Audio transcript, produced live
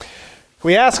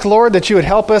We ask, Lord, that you would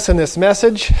help us in this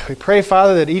message. We pray,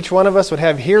 Father, that each one of us would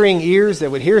have hearing ears,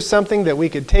 that would hear something that we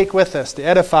could take with us to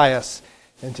edify us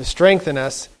and to strengthen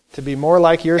us to be more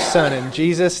like your Son. In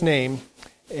Jesus' name,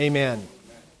 amen.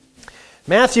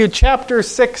 Matthew chapter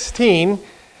 16,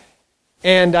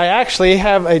 and I actually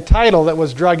have a title that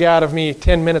was drug out of me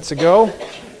 10 minutes ago,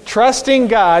 Trusting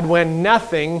God When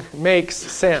Nothing Makes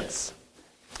Sense.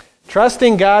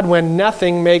 Trusting God when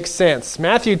nothing makes sense.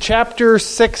 Matthew chapter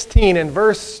 16 and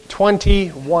verse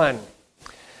 21.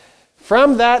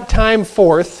 From that time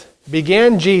forth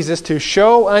began Jesus to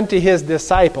show unto his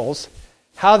disciples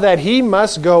how that he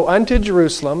must go unto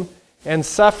Jerusalem and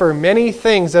suffer many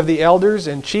things of the elders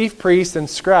and chief priests and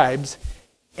scribes,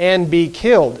 and be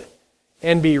killed,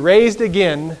 and be raised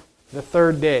again the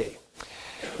third day.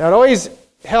 Now it always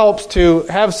helps to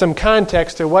have some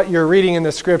context to what you're reading in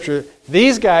the Scripture.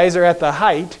 These guys are at the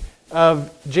height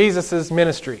of Jesus'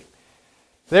 ministry.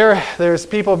 There's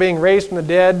people being raised from the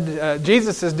dead.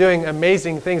 Jesus is doing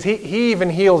amazing things. He even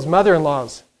heals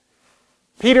mother-in-laws.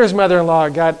 Peter's mother-in-law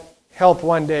got help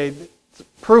one day.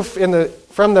 Proof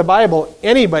from the Bible,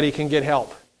 anybody can get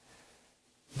help.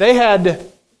 They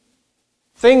had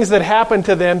things that happened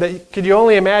to them that could you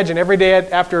only imagine. Every day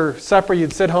after supper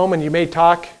you'd sit home and you may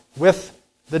talk with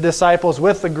the disciples,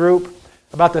 with the group,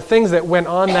 about the things that went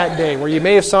on that day, where you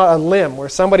may have saw a limb, where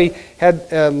somebody had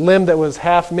a limb that was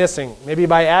half missing, maybe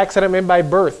by accident, maybe by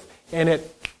birth, and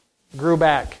it grew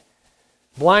back.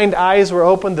 Blind eyes were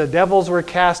opened, the devils were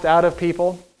cast out of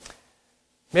people.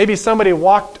 Maybe somebody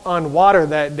walked on water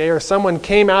that day, or someone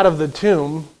came out of the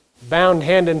tomb, bound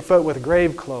hand and foot with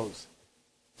grave clothes.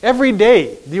 Every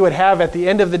day you would have at the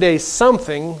end of the day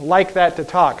something like that to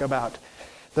talk about.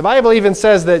 The Bible even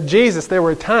says that Jesus, there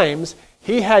were times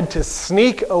he had to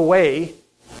sneak away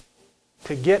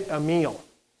to get a meal.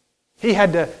 He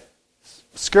had to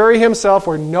scurry himself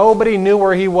where nobody knew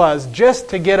where he was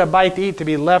just to get a bite to eat, to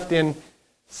be left in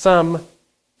some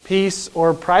peace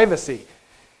or privacy.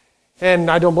 And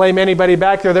I don't blame anybody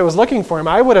back there that was looking for him.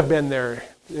 I would have been there.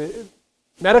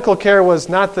 Medical care was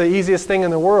not the easiest thing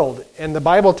in the world. And the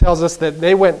Bible tells us that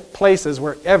they went places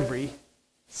where every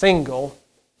single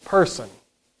person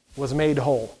was made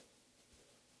whole.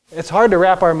 It's hard to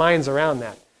wrap our minds around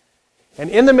that. And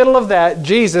in the middle of that,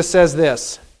 Jesus says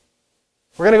this.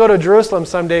 We're going to go to Jerusalem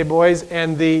someday, boys,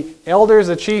 and the elders,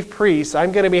 the chief priests,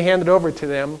 I'm going to be handed over to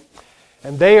them,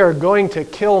 and they are going to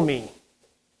kill me.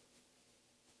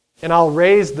 And I'll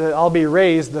be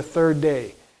raised the third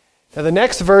day. Now the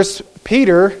next verse,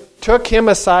 Peter took him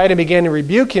aside and began to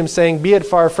rebuke him, saying, Be it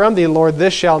far from thee, Lord,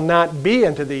 this shall not be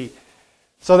unto thee.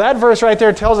 So that verse right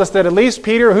there tells us that at least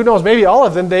Peter, who knows, maybe all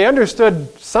of them, they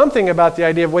understood something about the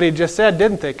idea of what he just said,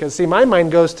 didn't they? Because see, my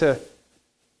mind goes to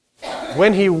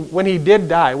when he did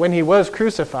die, when he was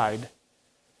crucified.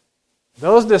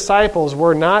 Those disciples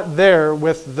were not there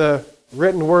with the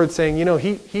written word saying,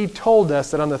 he told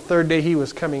us that on the third day he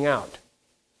was coming out.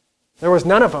 There was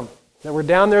none of them that were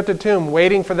down there at the tomb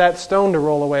waiting for that stone to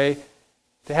roll away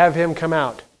to have him come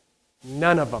out.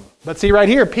 None of them. But see right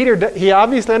here, Peter, he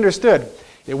obviously understood.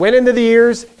 It went into the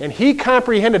ears, and he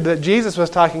comprehended that Jesus was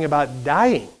talking about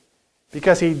dying.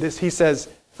 Because he says,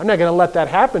 I'm not going to let that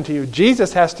happen to you.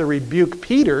 Jesus has to rebuke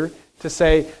Peter to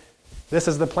say, this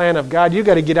is the plan of God. You've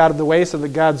got to get out of the way so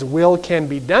that God's will can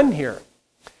be done here.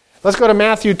 Let's go to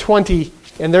Matthew 20,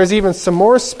 and there's even some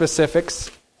more specifics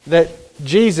that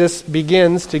Jesus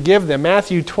begins to give them.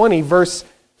 Matthew 20, verse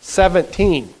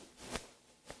 17.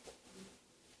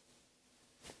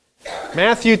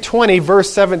 Matthew 20,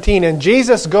 verse 17, And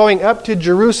Jesus, going up to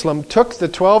Jerusalem, took the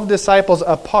 12 disciples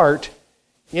apart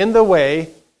in the way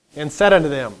and said unto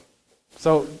them.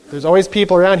 So there's always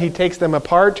people around. He takes them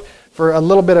apart for a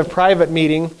little bit of private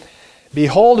meeting.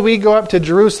 Behold, we go up to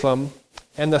Jerusalem,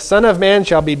 and the Son of Man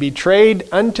shall be betrayed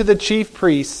unto the chief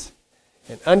priests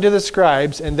and unto the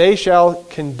scribes, and they shall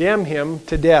condemn him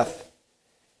to death,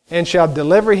 and shall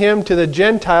deliver him to the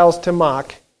Gentiles to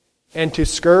mock, and to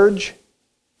scourge,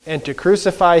 and to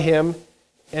crucify him,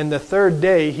 and the third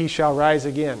day he shall rise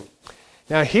again.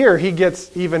 Now here he gets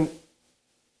even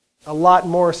a lot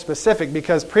more specific,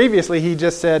 because previously he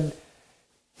just said,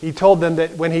 he told them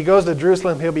that when he goes to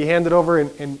Jerusalem he'll be handed over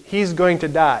and he's going to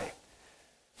die.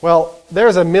 Well,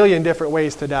 there's a million different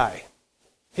ways to die.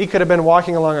 He could have been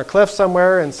walking along a cliff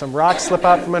somewhere and some rocks slip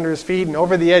out from under his feet and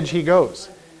over the edge he goes.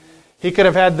 He could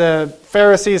have had the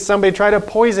Pharisees, somebody try to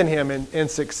poison him and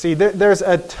succeed. There's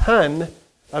a ton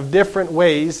of different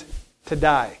ways to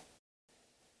die.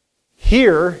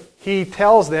 Here, he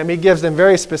tells them, he gives them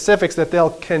very specifics that they'll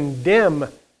condemn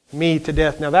me to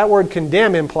death. Now that word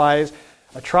condemn implies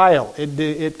a trial.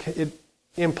 It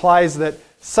implies that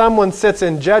someone sits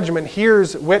in judgment,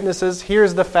 hears witnesses,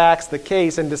 hears the facts, the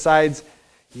case, and decides,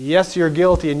 yes, you're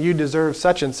guilty and you deserve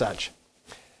such and such.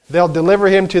 They'll deliver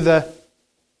him to the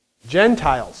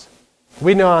Gentiles.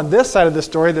 We know on this side of the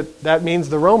story that means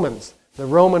the Romans, the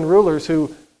Roman rulers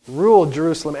who ruled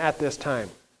Jerusalem at this time.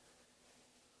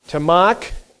 To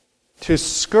mock, to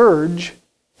scourge,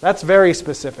 that's very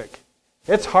specific.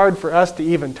 It's hard for us to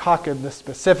even talk in the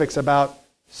specifics about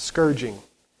scourging.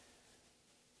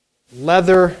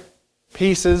 Leather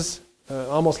pieces,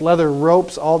 almost leather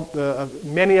ropes,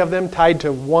 many of them tied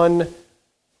to one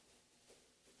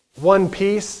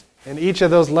piece, and each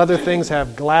of those leather things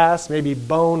have glass, maybe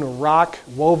bone, rock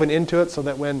woven into it so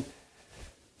that when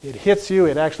it hits you,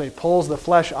 it actually pulls the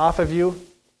flesh off of you.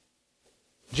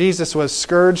 Jesus was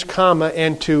scourged,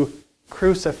 and to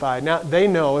crucify. Now, they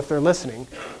know, if they're listening,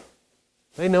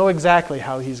 they know exactly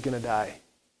how he's going to die.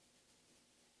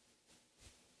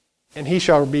 And he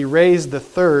shall be raised the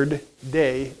third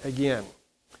day again.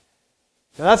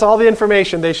 Now, that's all the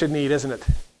information they should need, isn't it?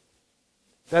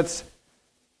 That's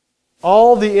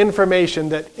all the information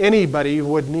that anybody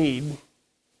would need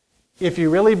if you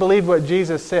really believed what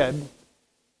Jesus said,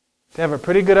 to have a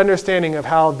pretty good understanding of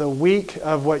how the week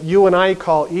of what you and I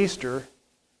call Easter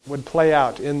would play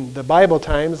out. In the Bible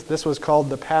times, this was called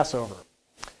the Passover.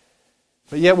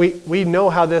 But yet we know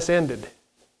how this ended.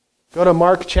 Go to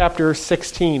Mark chapter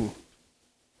 16.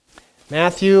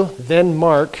 Matthew, then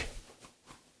Mark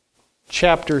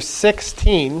chapter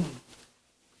 16.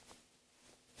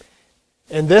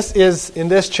 And in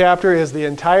this chapter is the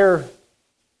entire,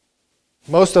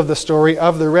 most of the story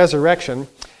of the resurrection.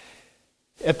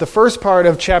 At the first part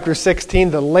of chapter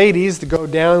 16, the ladies go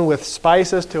down with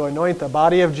spices to anoint the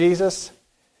body of Jesus.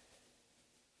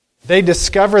 They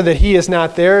discover that he is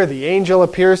not there. The angel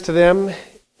appears to them.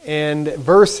 And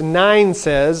verse 9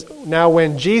 says, "Now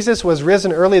when Jesus was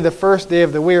risen early the first day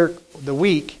of the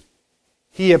week,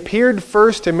 he appeared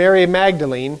first to Mary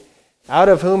Magdalene, out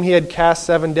of whom he had cast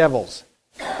 7 devils.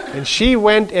 And she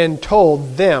went and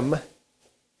told them,"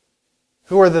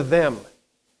 who are the them?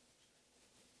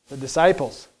 The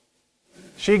disciples.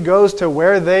 She goes to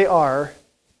where they are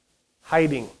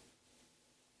hiding.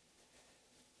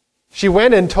 She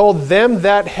went and told them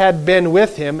that had been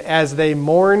with him as they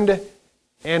mourned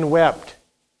and wept.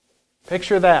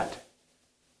 Picture that.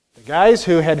 The guys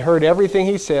who had heard everything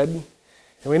he said, and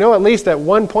we know at least at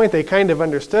one point they kind of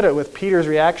understood it with Peter's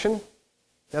reaction.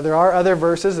 Now there are other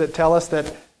verses that tell us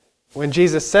that when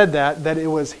Jesus said that it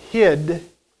was hid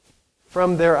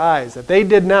from their eyes, that they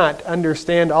did not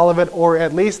understand all of it, or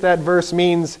at least that verse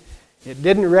means it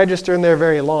didn't register in there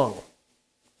very long.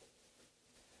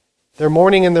 They're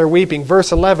mourning and they're weeping.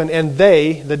 Verse 11, "And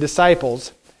they," the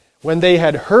disciples, "when they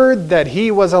had heard that he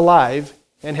was alive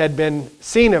and had been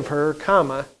seen of her,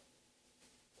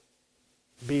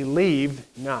 believed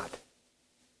not."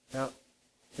 Now,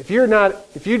 if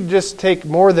you just take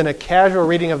more than a casual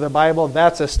reading of the Bible,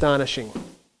 that's astonishing.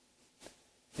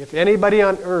 If anybody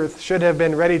on earth should have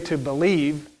been ready to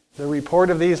believe the report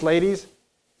of these ladies,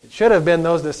 it should have been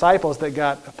those disciples that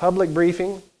got a public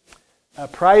briefing, a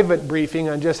private briefing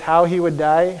on just how he would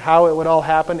die, how it would all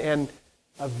happen, and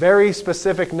a very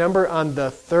specific number on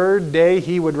the third day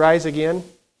he would rise again.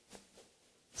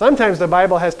 Sometimes the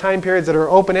Bible has time periods that are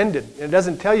open-ended. It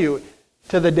doesn't tell you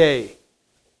to the day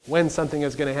when something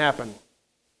is going to happen.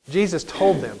 Jesus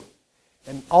told them.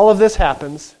 And all of this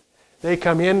happens. They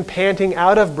come in panting,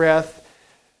 out of breath.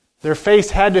 Their face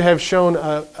had to have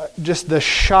shown just the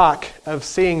shock of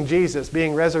seeing Jesus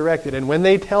being resurrected. And when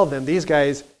they tell them, these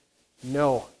guys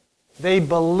know. They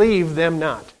believe them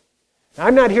not. Now,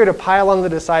 I'm not here to pile on the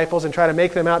disciples and try to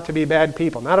make them out to be bad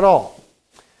people. Not at all.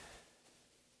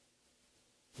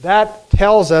 That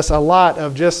tells us a lot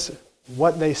of just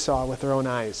what they saw with their own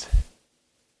eyes.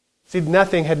 See,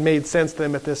 nothing had made sense to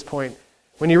them at this point.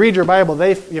 When you read your Bible,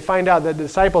 you find out that the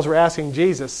disciples were asking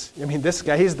Jesus, this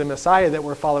guy, he's the Messiah that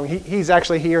we're following. He's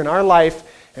actually here in our life.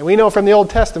 And we know from the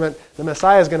Old Testament, the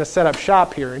Messiah is going to set up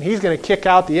shop here. And he's going to kick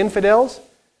out the infidels,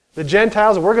 the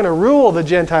Gentiles. We're going to rule the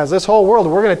Gentiles, this whole world.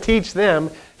 We're going to teach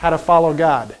them how to follow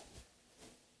God.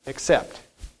 Except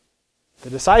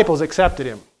the disciples accepted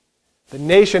him. The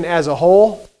nation as a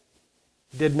whole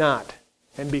did not.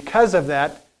 And because of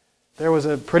that, there was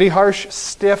a pretty harsh,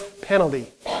 stiff penalty.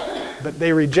 But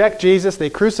they reject Jesus. They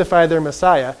crucify their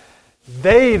Messiah.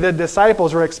 They, the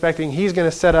disciples, were expecting he's going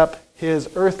to set up his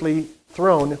earthly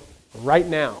throne right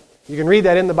now. You can read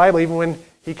that in the Bible even when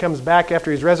he comes back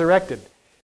after he's resurrected.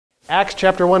 Acts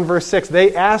chapter 1, verse 6,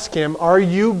 they ask him, "Are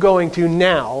you going to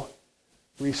now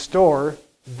restore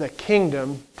the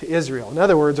kingdom to Israel?" In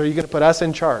other words, are you going to put us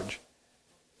in charge?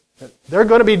 They're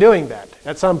going to be doing that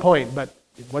at some point, but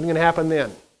It wasn't going to happen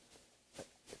then.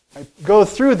 I go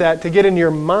through that to get in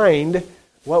your mind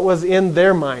what was in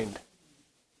their mind.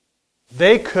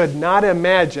 They could not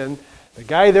imagine the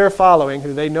guy they're following,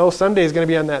 who they know someday is going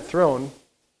to be on that throne,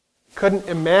 couldn't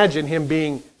imagine him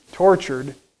being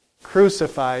tortured,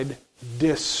 crucified,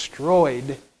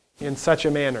 destroyed in such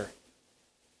a manner.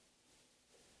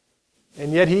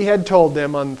 And yet he had told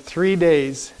them, on 3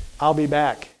 days, I'll be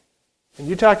back. And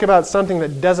you talk about something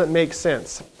that doesn't make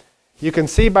sense. You can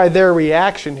see by their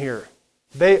reaction here.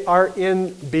 They are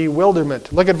in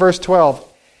bewilderment. Look at verse 12.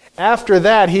 After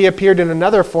that, he appeared in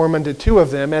another form unto 2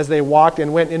 of them as they walked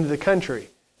and went into the country.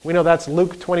 We know that's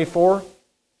Luke 24,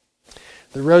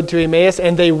 the road to Emmaus.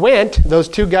 And they went, those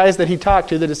 2 guys that he talked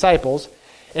to, the disciples,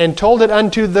 and told it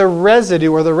unto the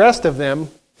residue, or the rest of them,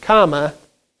 comma,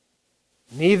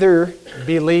 neither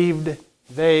believed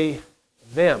they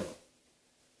them.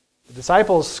 The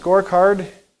disciples' scorecard,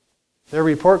 their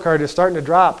report card is starting to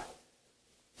drop.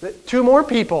 2 more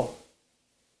people,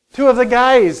 2 of the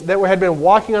guys that had been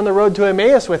walking on the road to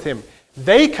Emmaus with him,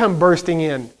 they come bursting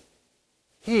in.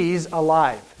 He's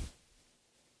alive.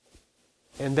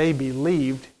 And they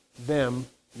believed them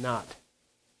not.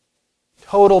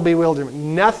 Total bewilderment.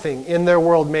 Nothing in their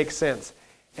world makes sense.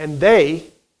 And they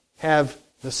have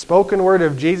the spoken word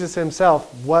of Jesus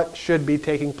himself, what should be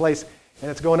taking place. And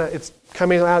it's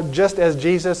coming out just as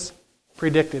Jesus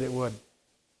predicted it would.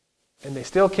 And they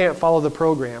still can't follow the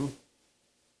program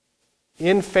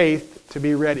in faith to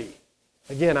be ready.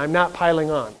 Again, I'm not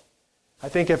piling on. I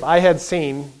think if I had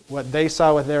seen what they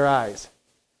saw with their eyes,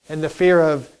 and the fear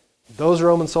of those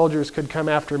Roman soldiers could come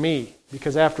after me,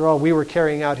 because after all, we were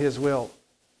carrying out his will.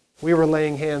 We were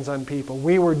laying hands on people.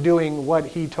 We were doing what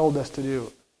he told us to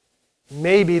do.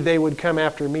 Maybe they would come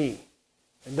after me.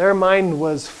 And their mind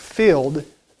was filled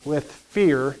with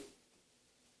fear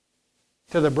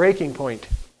to the breaking point.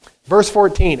 Verse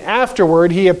 14,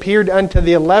 afterward he appeared unto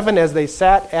the 11 as they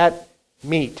sat at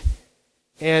meat,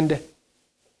 and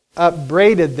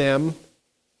upbraided them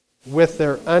with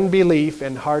their unbelief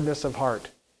and hardness of heart.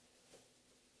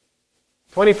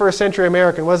 21st century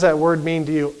American, what does that word mean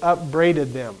to you?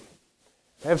 Upbraided them.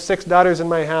 I have 6 daughters in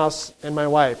my house and my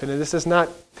wife, and this is not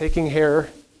taking hair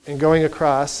and going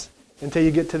across until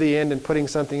you get to the end and putting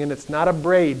something in. It's not a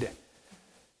braid.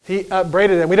 He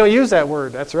upbraided them. We don't use that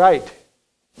word. That's right.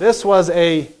 This was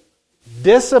a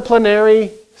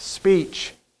disciplinary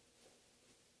speech.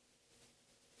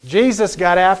 Jesus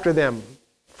got after them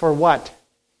for what?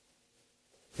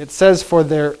 It says for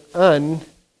their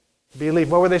unbelief.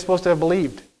 What were they supposed to have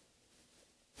believed?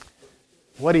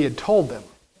 What he had told them.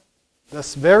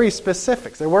 That's very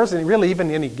specifics. There wasn't really even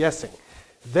any guessing.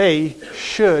 They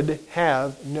should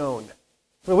have known.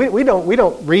 We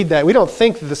don't read that. We don't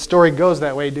think the story goes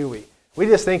that way, do we? We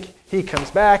just think he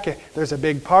comes back, there's a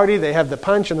big party, they have the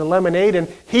punch and the lemonade, and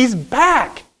he's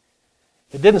back.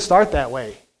 It didn't start that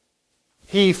way.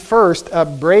 He first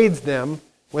upbraids them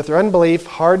with their unbelief,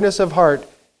 hardness of heart,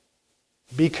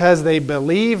 because they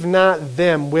believe not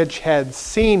them which had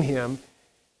seen him,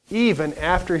 even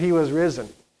after he was risen.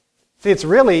 See, it's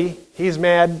really, he's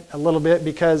mad a little bit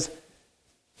because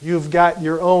you've got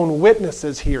your own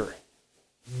witnesses here.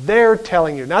 They're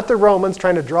telling you, not the Romans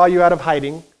trying to draw you out of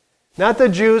hiding, not the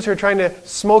Jews who are trying to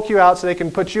smoke you out so they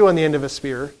can put you on the end of a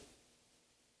spear.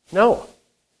 No.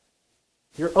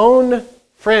 Your own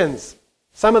friends.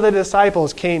 Some of the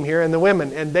disciples came here, and the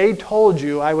women, and they told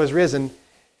you I was risen,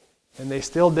 and they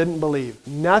still didn't believe.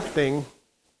 Nothing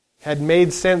had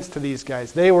made sense to these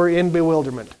guys. They were in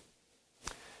bewilderment.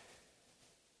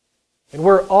 And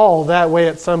we're all that way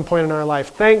at some point in our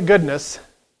life. Thank goodness,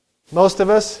 most of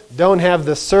us don't have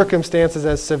the circumstances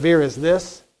as severe as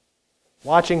this.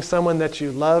 Watching someone that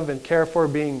you love and care for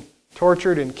being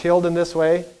tortured and killed in this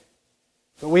way.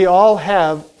 But we all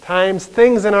have times,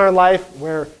 things in our life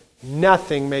where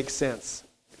nothing makes sense.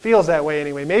 It feels that way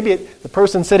anyway. Maybe the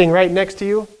person sitting right next to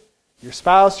you, your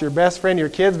spouse, your best friend, your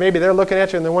kids, maybe they're looking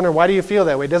at you and they're wondering, why do you feel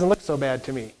that way? It doesn't look so bad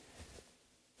to me.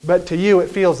 But to you, it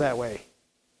feels that way.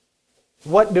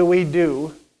 What do we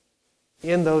do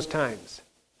in those times?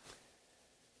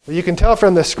 Well, you can tell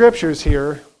from the scriptures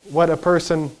here what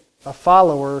a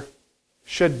follower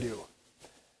should do.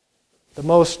 The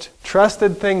most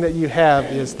trusted thing that you have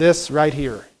is this right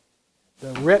here.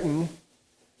 The written,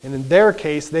 and in their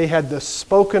case, they had the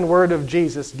spoken word of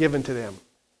Jesus given to them.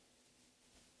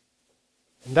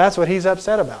 And that's what he's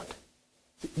upset about.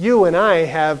 You and I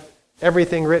have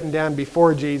everything written down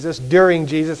before Jesus, during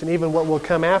Jesus, and even what will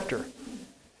come after.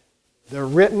 The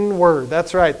written word,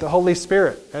 that's right, the Holy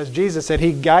Spirit. As Jesus said,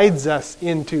 he guides us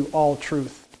into all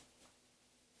truth.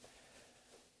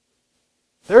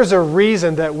 There's a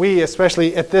reason that we,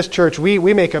 especially at this church,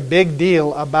 we make a big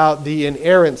deal about the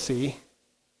inerrancy,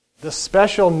 the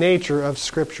special nature of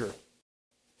Scripture.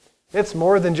 It's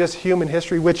more than just human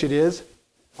history, which it is.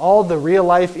 All the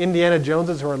real-life Indiana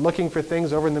Joneses who are looking for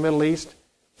things over in the Middle East,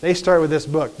 they start with this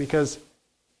book because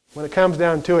when it comes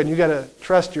down to it, and you got to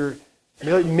trust your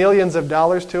millions of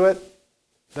dollars to it,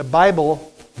 the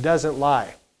Bible doesn't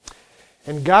lie.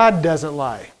 And God doesn't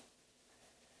lie.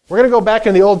 We're going to go back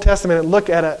in the Old Testament and look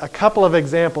at a couple of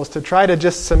examples to try to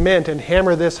just cement and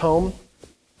hammer this home.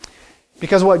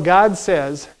 Because what God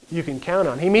says, you can count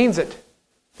on. He means it.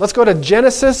 Let's go to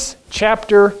Genesis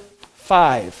chapter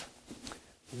 5.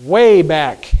 Way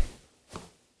back.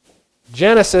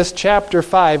 Genesis chapter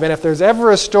 5. And if there's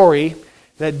ever a story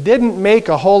that didn't make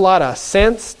a whole lot of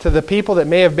sense to the people that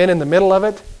may have been in the middle of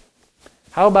it,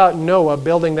 how about Noah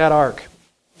building that ark?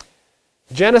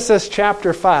 Genesis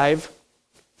chapter 5.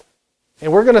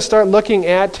 And we're going to start looking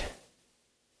at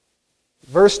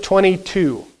verse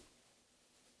 22.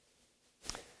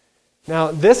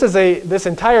 Now, this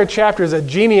entire chapter is a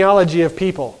genealogy of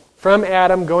people, from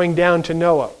Adam going down to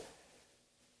Noah.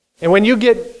 And when you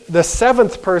get the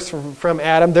seventh person from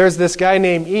Adam, there's this guy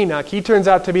named Enoch. He turns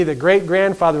out to be the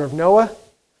great-grandfather of Noah.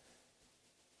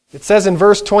 It says in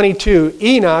verse 22,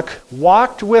 Enoch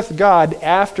walked with God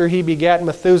after he begat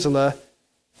Methuselah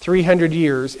 300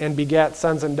 years and begat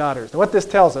sons and daughters. Now what this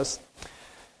tells us,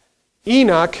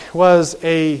 Enoch was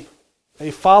a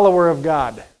follower of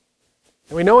God.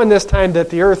 And we know in this time that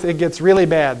the earth, it gets really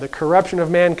bad. The corruption of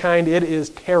mankind, it is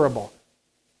terrible.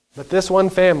 But this one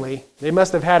family, they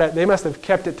must have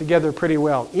kept it together pretty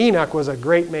well. Enoch was a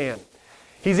great man.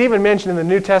 He's even mentioned in the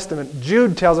New Testament.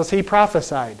 Jude tells us he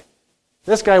prophesied.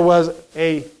 This guy was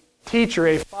a teacher,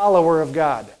 a follower of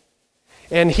God.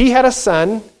 And he had a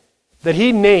son that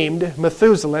he named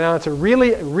Methuselah. Now, to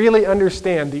really, really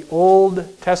understand the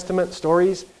Old Testament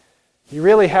stories, you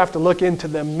really have to look into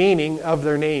the meaning of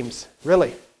their names.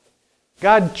 Really.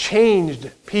 God changed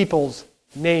people's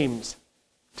names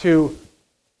to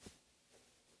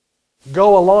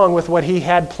go along with what He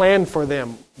had planned for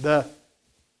them. The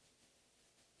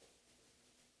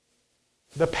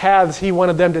paths He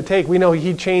wanted them to take. We know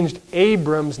He changed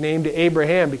Abram's name to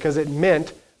Abraham because it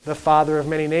meant the father of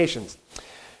many nations.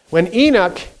 When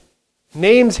Enoch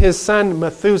names his son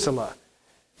Methuselah,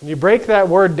 when you break that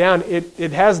word down,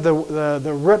 it has the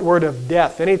root word of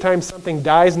death. Anytime something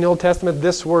dies in the Old Testament,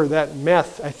 this word, that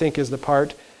meth, I think, is the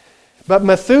part. But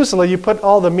Methuselah, you put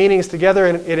all the meanings together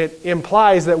and it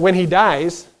implies that when he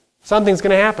dies, something's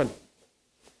going to happen.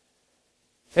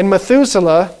 And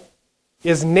Methuselah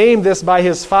is named this by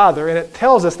his father, and it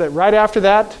tells us that right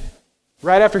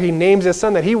after he names his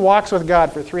son, that he walks with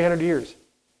God for 300 years.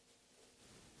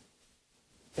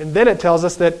 And then it tells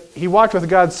us that he walked with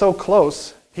God so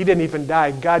close, he didn't even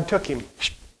die. God took him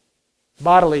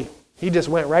bodily. He just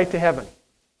went right to heaven.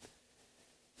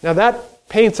 Now that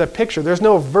paints a picture. There's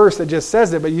no verse that just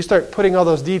says it, but you start putting all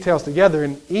those details together,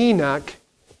 and Enoch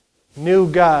knew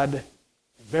God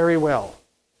very well.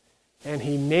 And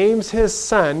he names his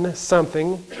son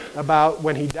something about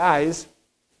when he dies,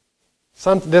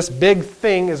 this big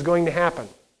thing is going to happen.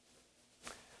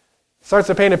 Starts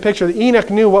to paint a picture that Enoch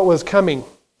knew what was coming.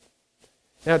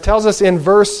 Now it tells us in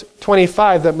verse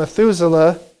 25 that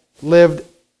Methuselah lived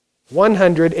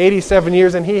 187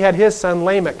 years and he had his son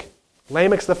Lamech.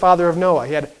 Lamech's the father of Noah.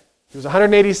 He was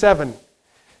 187.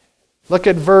 Look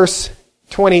at verse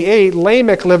 28.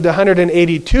 Lamech lived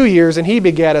 182 years and he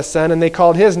begat a son and they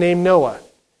called his name Noah.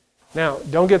 Now,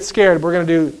 don't get scared. We're going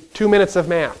to do 2 minutes of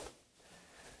math.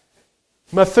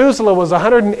 Methuselah was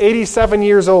 187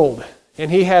 years old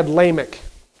and he had Lamech.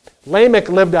 Lamech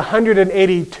lived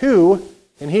 182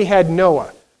 and he had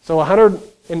Noah. So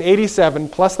 187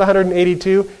 plus the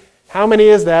 182. How many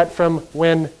is that from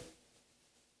when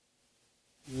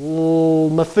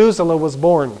Methuselah was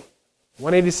born?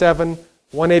 187,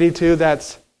 182,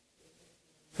 that's...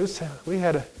 Who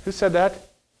said that?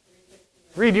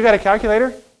 Reed, you got a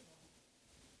calculator?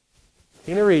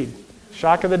 Tina Reed.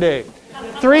 Shock of the day.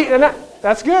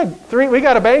 That's good. We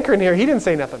got a banker in here. He didn't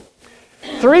say nothing.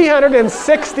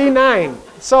 369.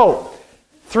 So,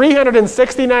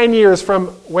 369 years from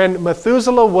when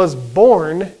Methuselah was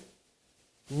born,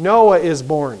 Noah is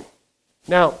born.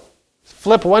 Now,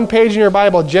 flip one page in your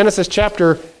Bible, Genesis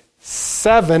chapter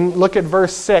 7, look at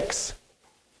verse 6.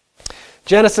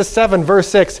 Genesis 7, verse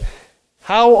 6.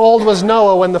 How old was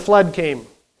Noah when the flood came?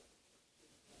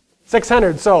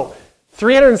 600. So,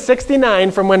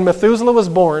 369 from when Methuselah was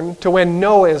born to when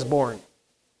Noah is born.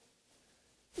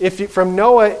 From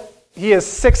Noah, he is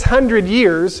 600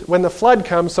 years when the flood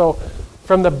comes. So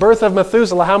from the birth of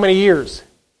Methuselah, how many years?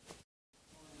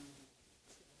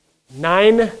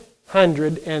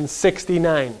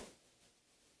 969.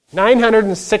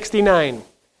 969.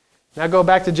 Now go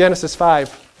back to Genesis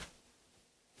 5.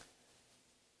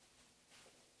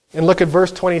 And look at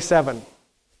verse 27.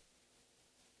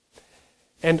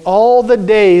 And all the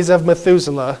days of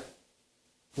Methuselah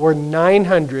were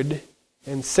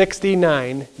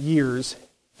 969 years,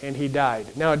 and he died.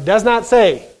 Now it does not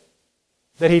say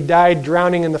that he died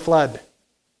drowning in the flood.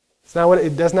 It's not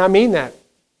it does not mean that.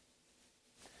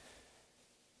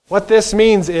 What this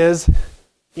means is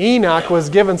Enoch was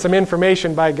given some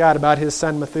information by God about his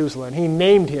son Methuselah, and he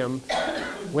named him.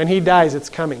 When he dies, it's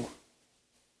coming.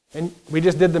 And we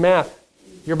just did the math.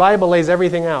 Your Bible lays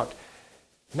everything out.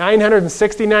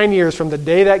 969 years from the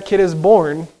day that kid is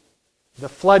born, the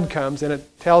flood comes, and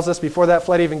it tells us before that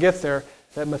flood even gets there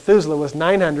that Methuselah was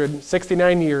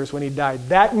 969 years when he died.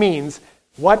 That means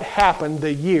what happened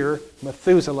the year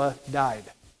Methuselah died.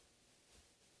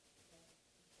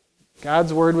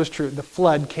 God's word was true. The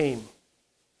flood came.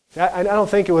 I don't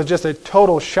think it was just a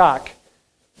total shock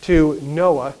to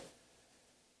Noah.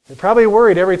 They probably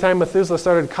worried every time Methuselah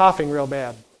started coughing real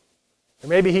bad. Or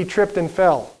maybe he tripped and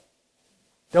fell.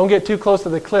 Don't get too close to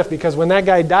the cliff, because when that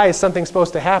guy dies, something's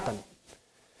supposed to happen.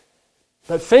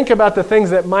 But think about the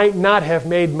things that might not have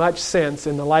made much sense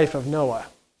in the life of Noah.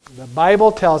 The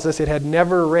Bible tells us it had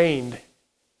never rained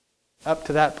up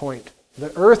to that point.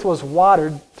 The earth was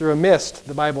watered through a mist,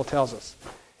 the Bible tells us.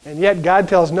 And yet God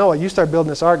tells Noah, you start building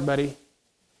this ark, buddy.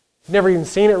 You've never even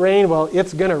seen it rain? Well,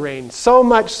 it's going to rain. So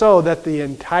much so that the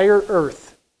entire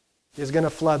earth is going to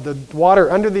flood. The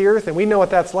water under the earth, and we know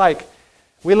what that's like.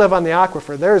 We live on the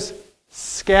aquifer. There's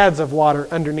scads of water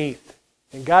underneath.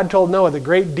 And God told Noah the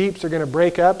great deeps are going to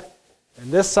break up,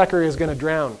 and this sucker is going to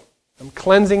drown. I'm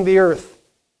cleansing the earth.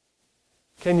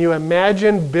 Can you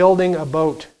imagine building a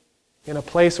boat in a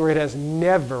place where it has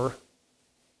never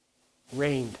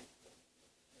rained?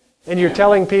 And you're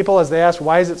telling people as they ask,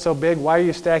 why is it so big? Why are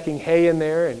you stacking hay in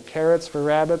there and carrots for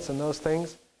rabbits and those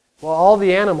things? Well, all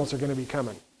the animals are going to be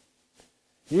coming.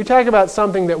 You talk about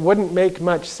something that wouldn't make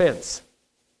much sense.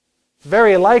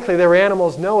 Very likely there were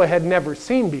animals Noah had never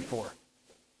seen before.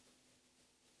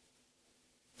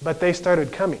 But they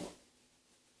started coming.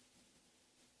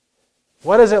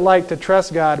 What is it like to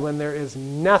trust God when there is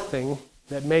nothing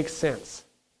that makes sense?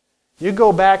 You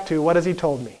go back to, what has He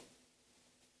told me?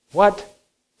 What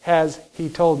has He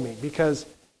told me? Because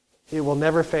it will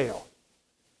never fail.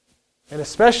 And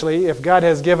especially if God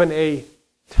has given a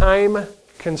time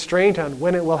constraint on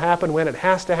when it will happen, when it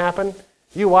has to happen,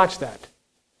 you watch that.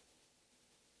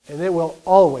 And it will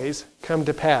always come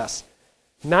to pass.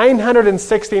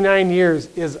 969 years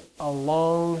is a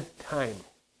long time.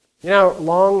 You know how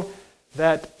long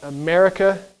that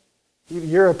America,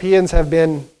 Europeans have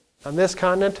been on this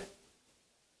continent?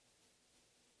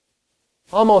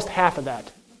 Almost half of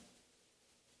that.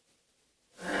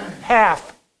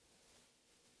 Half.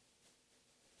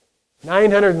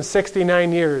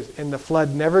 969 years, and the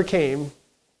flood never came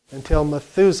until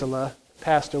Methuselah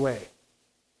passed away.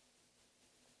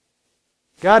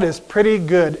 God is pretty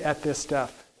good at this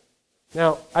stuff.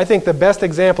 Now, I think the best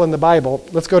example in the Bible,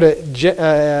 let's go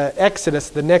to Exodus,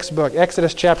 the next book,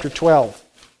 Exodus chapter 12.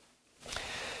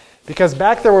 Because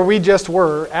back there where we just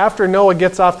were, after Noah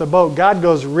gets off the boat, God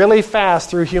goes really fast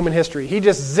through human history. He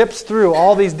just zips through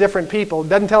all these different people,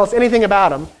 doesn't tell us anything about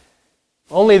them,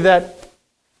 only that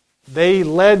they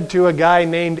led to a guy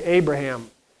named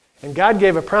Abraham. And God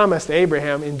gave a promise to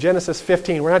Abraham in Genesis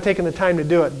 15. We're not taking the time to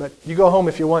do it, but you go home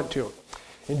if you want to.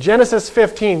 In Genesis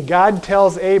 15, God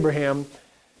tells Abraham,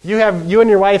 you and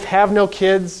your wife have no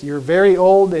kids, you're very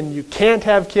old, and you can't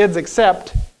have kids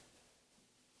except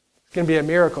it's going to be a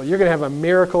miracle. You're going to have a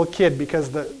miracle kid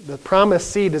because the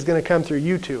promised seed is going to come through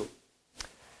you two.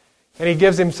 And He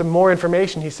gives him some more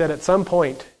information. He said, at some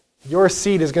point, your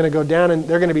seed is going to go down and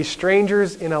they're going to be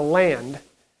strangers in a land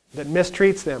that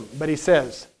mistreats them. But He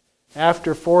says,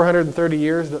 after 430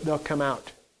 years, they'll come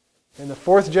out. In the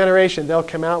fourth generation, they'll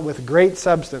come out with great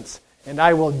substance, and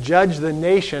I will judge the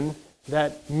nation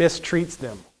that mistreats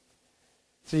them.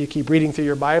 So you keep reading through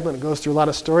your Bible, and it goes through a lot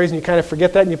of stories, and you kind of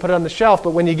forget that, and you put it on the shelf.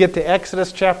 But when you get to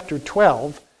Exodus chapter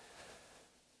 12,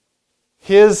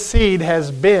 his seed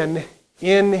has been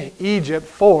in Egypt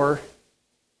for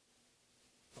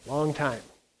a long time.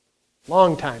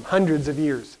 Long time, hundreds of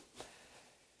years.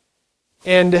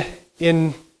 And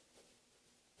in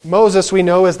Moses, we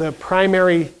know, is the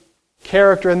primary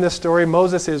character in this story.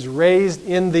 Moses is raised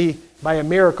by a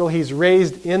miracle. He's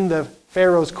raised in the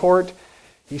Pharaoh's court.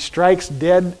 He strikes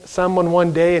dead someone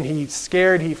one day, and he's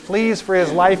scared. He flees for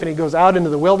his life, and he goes out into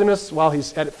the wilderness while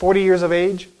he's at 40 years of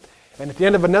age. And at the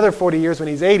end of another 40 years, when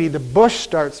he's 80, the bush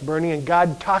starts burning, and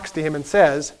God talks to him and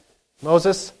says,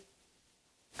 Moses,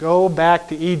 go back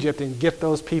to Egypt and get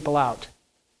those people out.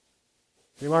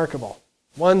 Remarkable.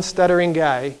 One stuttering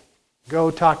guy,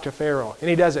 go talk to Pharaoh. And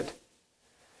he does it.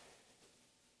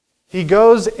 He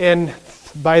goes, and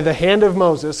by the hand of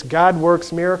Moses, God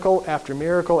works miracle after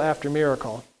miracle after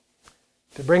miracle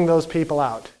to bring those people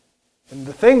out. And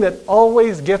the thing that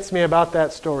always gets me about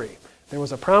that story, there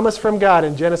was a promise from God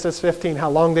in Genesis 15 how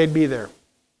long they'd be there.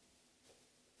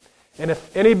 And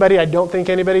if anybody, I don't think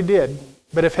anybody did,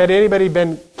 but if had anybody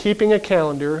been keeping a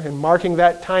calendar and marking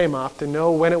that time off to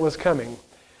know when it was coming,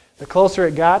 the closer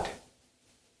it got,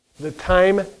 the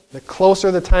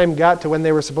closer the time got to when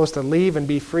they were supposed to leave and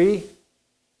be free,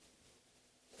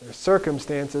 their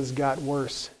circumstances got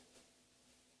worse.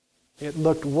 It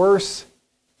looked worse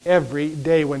every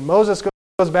day. When Moses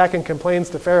goes back and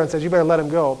complains to Pharaoh and says, you better let him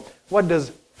go, what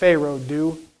does Pharaoh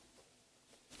do?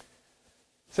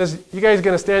 He says, you guys are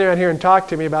going to stand around here and talk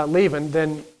to me about leaving,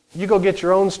 then you go get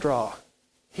your own straw.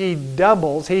 He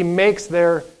makes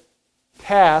their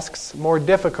tasks more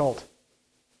difficult.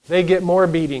 They get more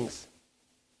beatings.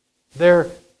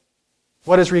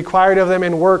 What is required of them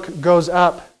in work goes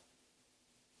up.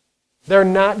 They're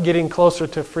not getting closer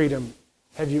to freedom.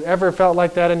 Have you ever felt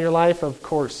like that in your life? Of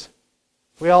course.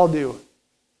 We all do.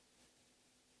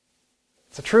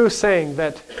 It's a true saying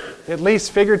that, at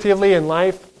least figuratively in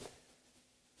life,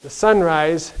 the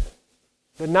sunrise,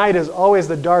 the night is always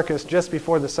the darkest just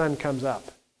before the sun comes up.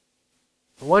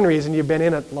 For one reason, you've been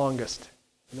in it longest.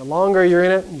 And the longer you're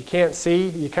in it, you can't see,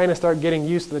 you kind of start getting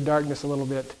used to the darkness a little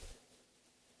bit.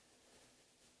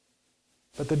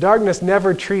 But the darkness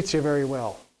never treats you very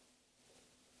well.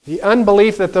 The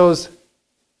unbelief that those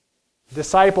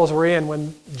disciples were in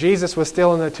when Jesus was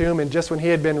still in the tomb and just when he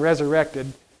had been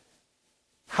resurrected,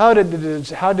 how did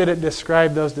it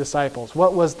describe those disciples?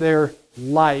 What was their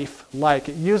life like?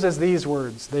 It uses these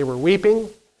words. They were weeping,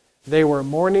 they were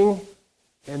mourning,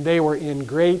 and they were in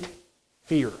great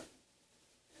fear.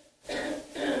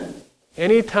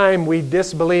 Anytime we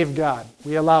disbelieve God,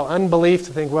 we allow unbelief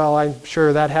to think, well, I'm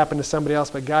sure that happened to somebody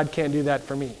else, but God can't do that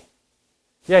for me.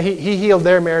 Yeah, he healed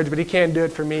their marriage, but he can't do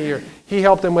it for me. Or he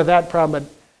helped them with that problem,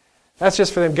 but that's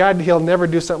just for them. God, he'll never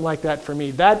do something like that for me.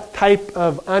 That type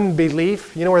of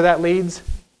unbelief, you know where that leads?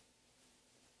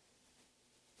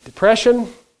 Depression,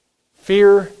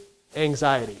 fear,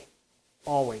 anxiety.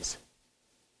 Always.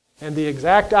 And the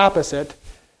exact opposite,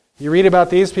 you read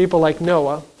about these people like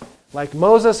Noah, like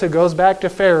Moses, who goes back to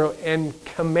Pharaoh and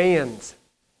commands,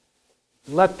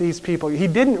 let these people... He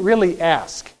didn't really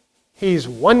ask. He's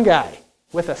one guy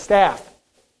with a staff.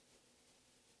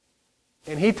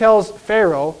 And he tells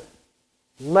Pharaoh,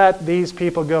 let these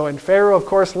people go. And Pharaoh, of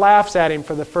course, laughs at him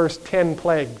for the first 10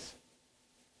 plagues.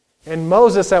 And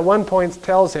Moses at one point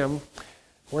tells him,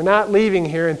 we're not leaving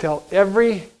here until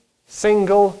every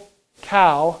single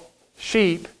cow,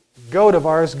 sheep, goat of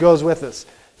ours goes with us.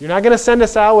 You're not going to send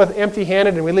us out with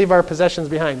empty-handed and we leave our possessions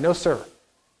behind. No, sir.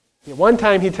 At one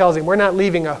time he tells him, we're not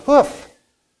leaving a hoof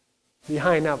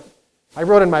behind. Now, I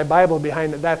wrote in my Bible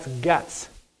behind it, that's guts.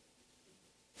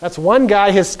 That's one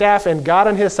guy, his staff, and God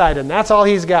on his side, and that's all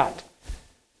he's got.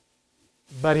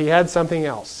 But he had something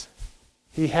else.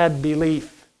 He had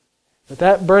belief.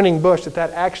 That burning bush,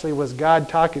 that actually was God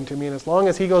talking to me, and as long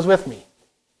as he goes with me,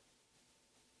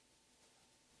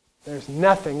 there's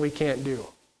nothing we can't do.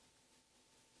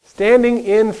 Standing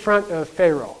in front of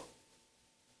Pharaoh.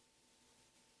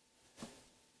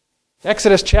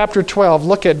 Exodus chapter 12,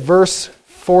 look at verse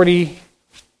 40.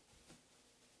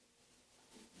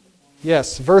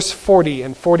 Yes, verse 40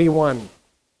 and 41.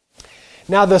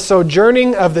 Now the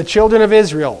sojourning of the children of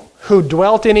Israel, who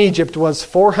dwelt in Egypt, was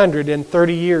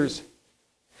 430 years.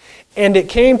 And it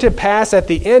came to pass at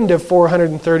the end of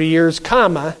 430 years,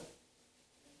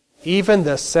 even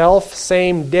the self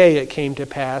same day it came to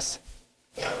pass,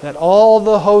 that all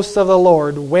the hosts of the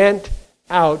Lord went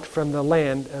out from the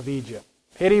land of Egypt.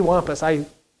 Pity wampus.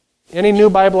 Any new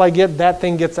Bible I get, that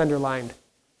thing gets underlined.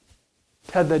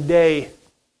 To the day.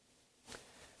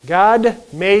 God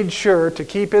made sure to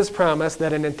keep his promise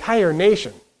that an entire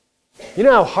nation, you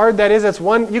know how hard that is?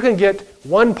 You can get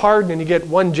one pardon and you get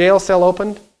one jail cell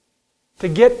opened. To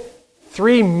get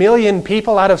 3 million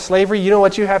people out of slavery, you know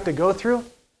what you have to go through?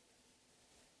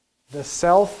 The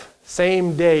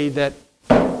same day that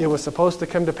it was supposed to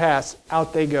come to pass,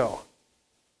 out they go.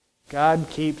 God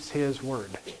keeps his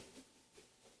word.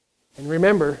 And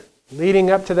remember, leading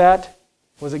up to that,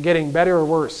 was it getting better or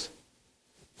worse?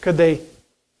 Could they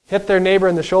hit their neighbor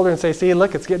in the shoulder and say, see,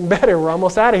 look, it's getting better. We're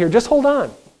almost out of here. Just hold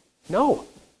on. No.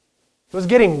 It was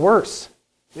getting worse.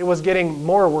 It was getting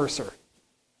more worser.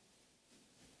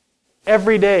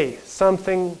 Every day,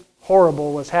 something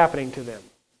horrible was happening to them.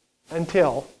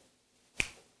 Until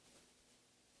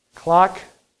clock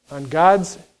on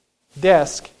God's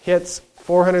desk hits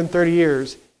 430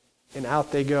 years, and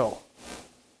out they go.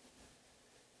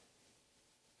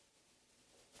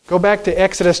 Go back to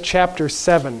Exodus chapter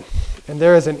 7, and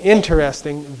there is an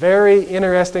interesting, very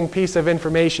interesting piece of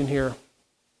information here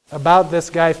about this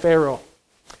guy Pharaoh.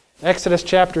 Exodus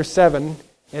chapter 7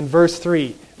 and verse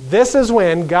 3. This is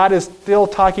when God is still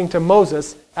talking to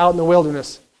Moses out in the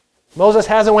wilderness. Moses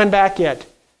hasn't went back yet.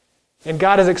 And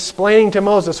God is explaining to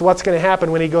Moses what's going to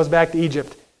happen when he goes back to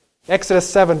Egypt. Exodus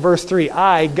 7 verse 3.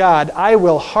 I, God, I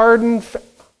will harden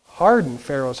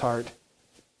Pharaoh's heart.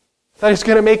 I thought he was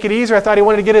going to make it easier. I thought he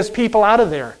wanted to get his people out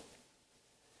of there.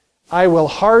 I will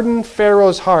harden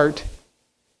Pharaoh's heart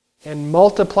and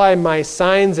multiply my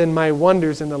signs and my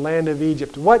wonders in the land of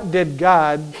Egypt. What did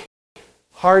God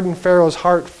harden Pharaoh's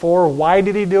heart for? Why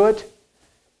did he do it?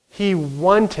 He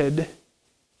wanted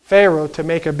Pharaoh to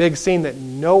make a big scene that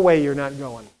no way you're not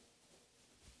going.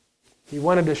 He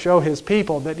wanted to show his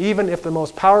people that even if the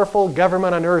most powerful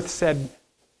government on earth said,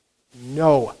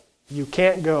 no, you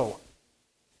can't go,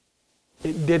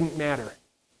 it didn't matter.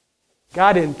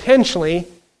 God intentionally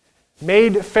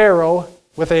made Pharaoh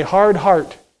with a hard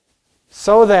heart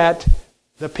so that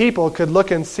the people could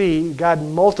look and see God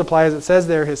multiply, as it says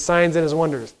there, his signs and his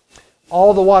wonders.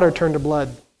 All the water turned to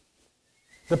blood.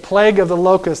 The plague of the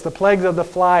locusts, the plagues of the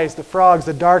flies, the frogs,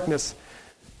 the darkness,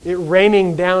 it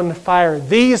raining down fire.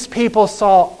 These people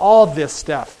saw all this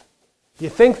stuff. Do you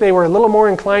think they were a little more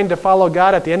inclined to follow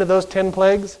God at the end of those 10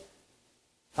 plagues?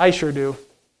 I sure do.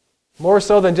 More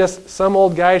so than just some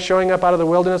old guy showing up out of the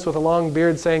wilderness with a long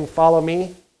beard saying, follow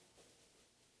me.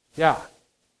 Yeah.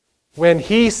 When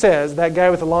he says, that guy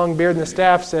with the long beard and the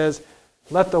staff says,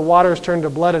 let the waters turn to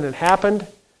blood, and it happened,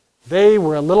 they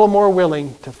were a little more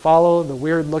willing to follow the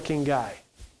weird-looking guy.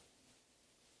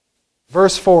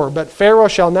 Verse 4, but Pharaoh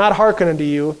shall not hearken unto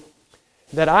you,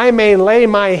 that I may lay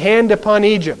my hand upon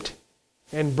Egypt,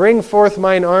 and bring forth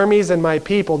mine armies and my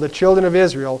people, the children of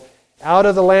Israel, out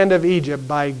of the land of Egypt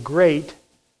by great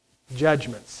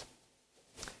judgments.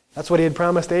 That's what he had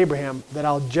promised Abraham, that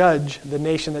I'll judge the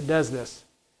nation that does this.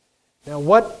 Now,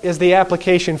 what is the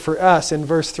application for us in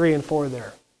verse 3 and 4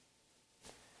 there?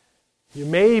 You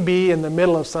may be in the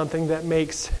middle of something that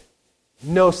makes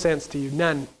no sense to you,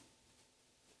 none. You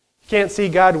can't see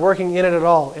God working in it at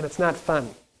all, and it's not fun.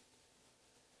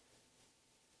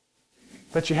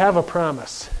 But you have a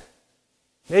promise.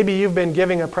 Maybe you've been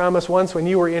giving a promise once when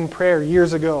you were in prayer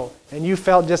years ago, and you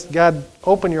felt just God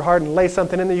open your heart and lay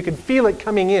something in there. You could feel it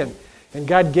coming in, and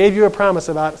God gave you a promise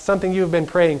about something you've been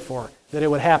praying for, that it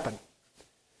would happen.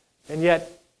 And yet,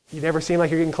 you never seem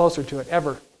like you're getting closer to it,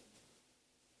 ever.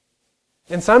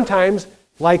 And sometimes,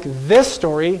 like this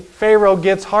story, Pharaoh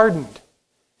gets hardened,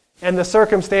 and the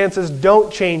circumstances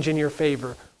don't change in your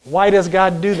favor. Why does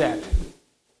God do that?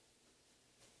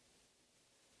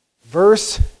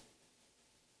 Verse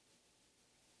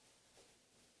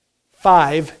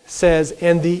 5 says,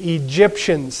 and the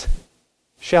Egyptians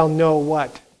shall know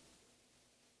what?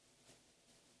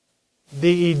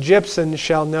 The Egyptians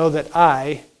shall know that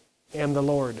I am the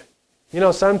Lord. You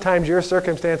know, sometimes your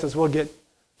circumstances will get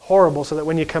horrible so that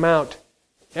when you come out,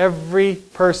 every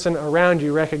person around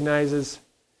you recognizes,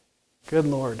 good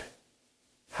Lord,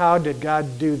 how did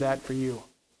God do that for you?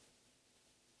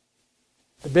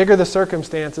 The bigger the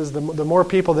circumstances, the more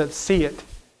people that see it,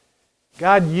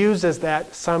 God uses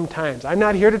that sometimes. I'm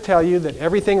not here to tell you that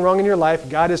everything wrong in your life,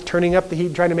 God is turning up the heat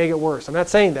and trying to make it worse. I'm not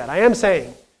saying that. I am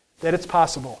saying that it's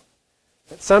possible.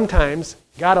 That sometimes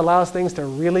God allows things to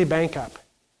really bank up,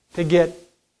 to get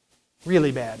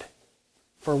really bad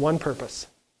for one purpose.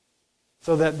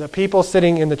 So that the people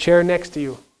sitting in the chair next to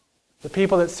you, the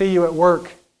people that see you at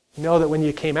work, know that when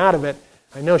you came out of it,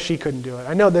 I know she couldn't do it.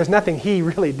 I know there's nothing he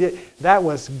really did. That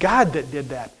was God that did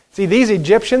that. See, these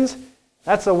Egyptians,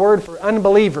 that's a word for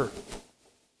unbeliever.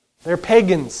 They're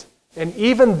pagans. And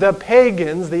even the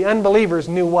pagans, the unbelievers,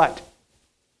 knew what?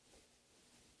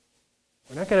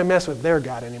 We're not going to mess with their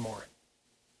God anymore.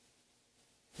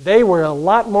 They were a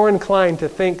lot more inclined to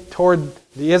think toward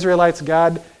the Israelites'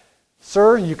 God,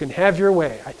 sir, you can have your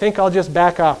way. I think I'll just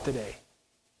back off today.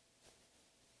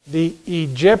 The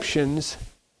Egyptians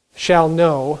shall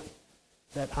know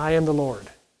that I am the Lord.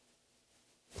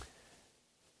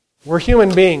 We're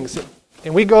human beings,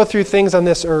 and we go through things on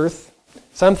this earth.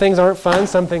 Some things aren't fun,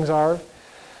 some things are.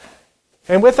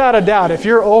 And without a doubt, if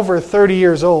you're over 30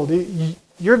 years old,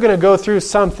 you're going to go through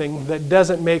something that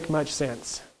doesn't make much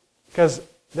sense. Because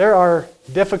there are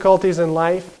difficulties in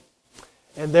life,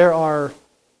 and there's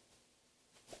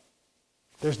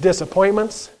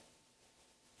disappointments,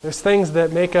 There's things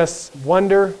that make us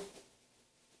wonder,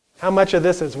 how much of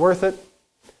this is worth it?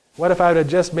 What if I would have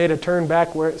just made a turn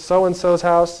back where so-and-so's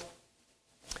house?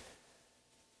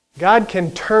 God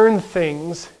can turn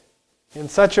things in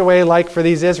such a way, like for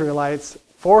these Israelites,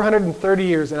 430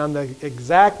 years, and on the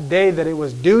exact day that it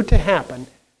was due to happen,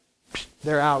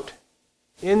 they're out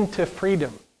into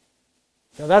freedom.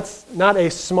 Now that's not a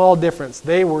small difference.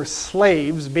 They were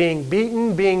slaves, being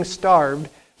beaten, being starved,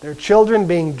 their children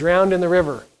being drowned in the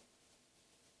river.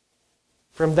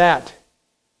 From that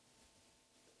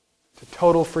to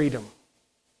total freedom.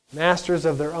 Masters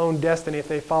of their own destiny if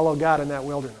they follow God in that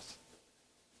wilderness.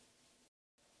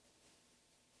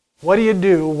 What do you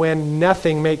do when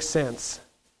nothing makes sense?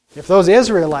 If those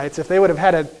Israelites, if they would have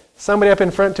had somebody up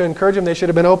in front to encourage them, they should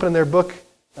have been opening their book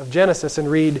of Genesis and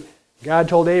read, God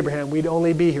told Abraham we'd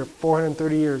only be here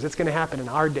 430 years. It's going to happen in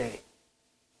our day.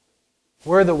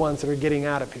 We're the ones that are getting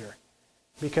out of here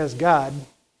because God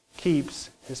keeps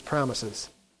His promises.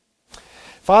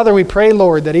 Father, we pray,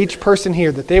 Lord, that each person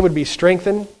here, that they would be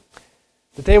strengthened,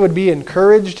 that they would be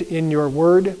encouraged in your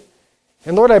word.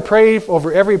 And Lord, I pray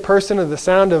over every person of the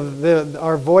sound of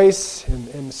our voice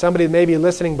and somebody maybe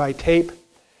listening by tape.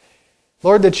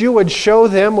 Lord, that you would show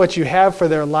them what you have for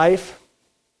their life.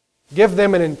 Give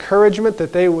them an encouragement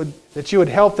that you would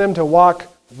help them to walk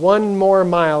one more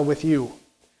mile with you.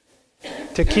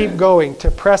 To keep going, to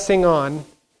pressing on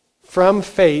from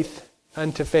faith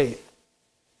unto faith.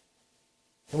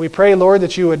 And we pray, Lord,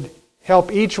 that you would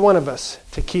help each one of us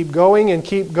to keep going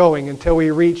until we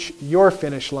reach your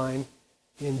finish line.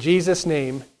 In Jesus'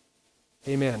 name,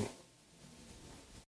 amen.